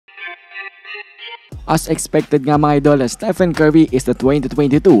As expected nga mga idol, Stephen Curry is the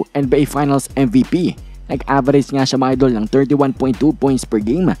 2022 NBA Finals MVP. Nag-average nga siya mga idol ng 31.2 points per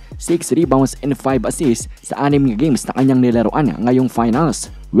game, 6 rebounds and 5 assists sa 6 na games na kanyang nilaruan ngayong finals.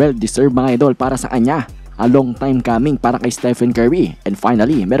 Well deserved mga idol para sa kanya. A long time coming para kay Stephen Curry, and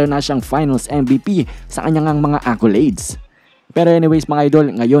finally meron na siyang finals MVP sa kanyang mga accolades. Pero anyways mga idol,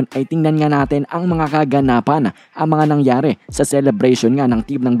 ngayon ay tingnan nga natin ang mga kaganapan, ang mga nangyari sa celebration nga ng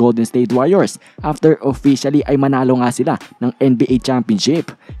team ng Golden State Warriors after officially ay manalo nga sila ng NBA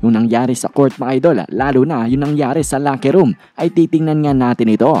Championship. Yung nangyari sa court mga idol, lalo na yung nangyari sa locker room, ay titingnan nga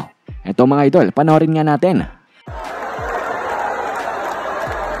natin ito. Ito mga idol, panoorin nga natin.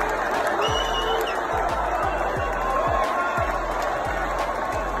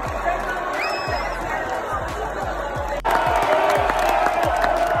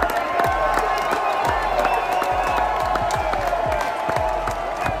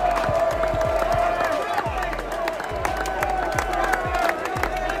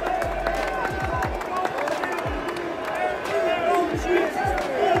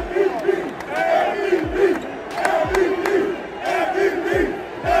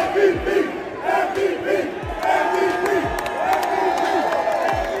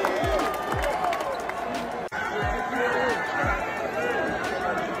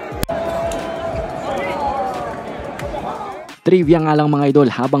 Trivia nga lang mga idol,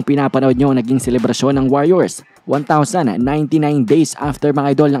 habang pinapanood nyo naging selebrasyon ng Warriors. 1,099 days after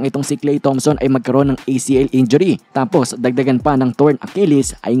mga idol ng itong si Klay Thompson ay magkaroon ng ACL injury. Tapos dagdagan pa ng torn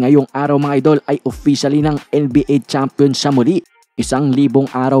Achilles, ay ngayong araw mga idol ay officially ng NBA champion siya muli. 1,000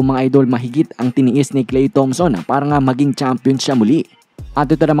 araw mga idol mahigit ang tiniis ni Klay Thompson para nga maging champion siya muli. At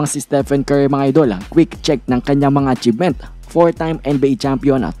ito namang si Stephen Curry mga idol, quick check ng kanyang mga achievement. 4-time NBA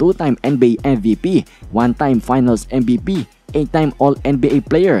champion, 2-time NBA MVP, 1-time Finals MVP, 8-time All-NBA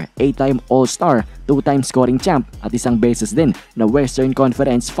player, 8-time All-Star, 2-time scoring champ, at isang beses din na Western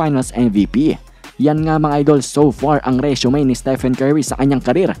Conference Finals MVP. Yan nga mga idol, so far ang resume ni Stephen Curry sa kanyang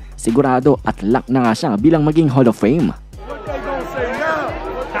karir. Sigurado at lock na nga siya bilang maging Hall of Fame.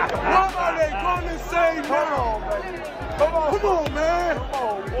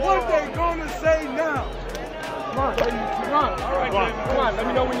 Come on, let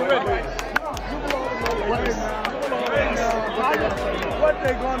me know when you're ready. What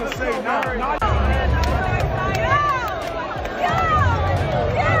they gonna say now?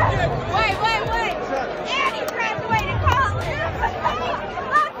 Wait. And he graduated college. Let's go.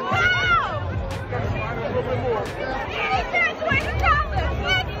 And he graduated college.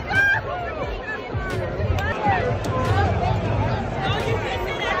 Let's go.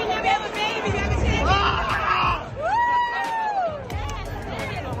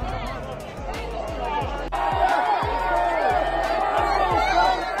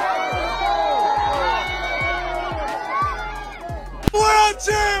 World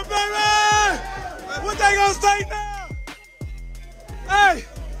champ, baby! What they gonna say now? Hey,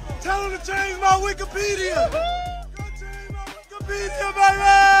 tell them to change my Wikipedia. Go change my Wikipedia,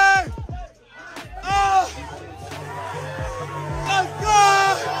 baby! Oh, let's go!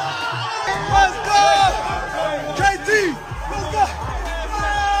 Let's go! KT, let's go!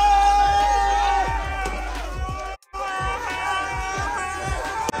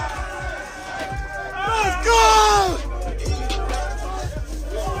 Let's go!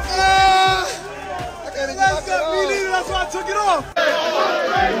 That's why I took it off.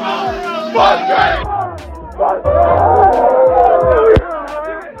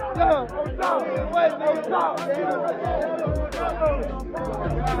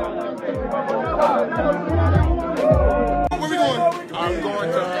 Where we going? I'm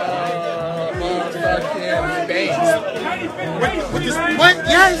going to Spain. With this, what?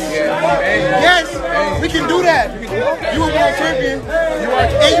 Yes. Yes. We can do that. You a world champion.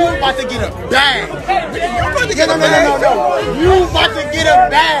 And you about to get a bag. No. You about to get a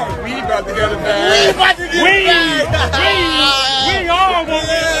bag. We about to get a bag. We about to get a bag. We all want to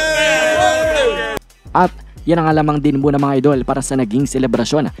get a bag. At yan ang alamang din muna mga idol para sa naging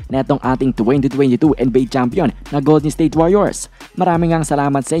selebrasyon na itong ating 2022 NBA Champion na Golden State Warriors. Maraming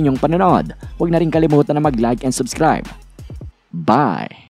salamat sa inyong panonood. Huwag na rin kalimutan na mag-like and subscribe. Bye!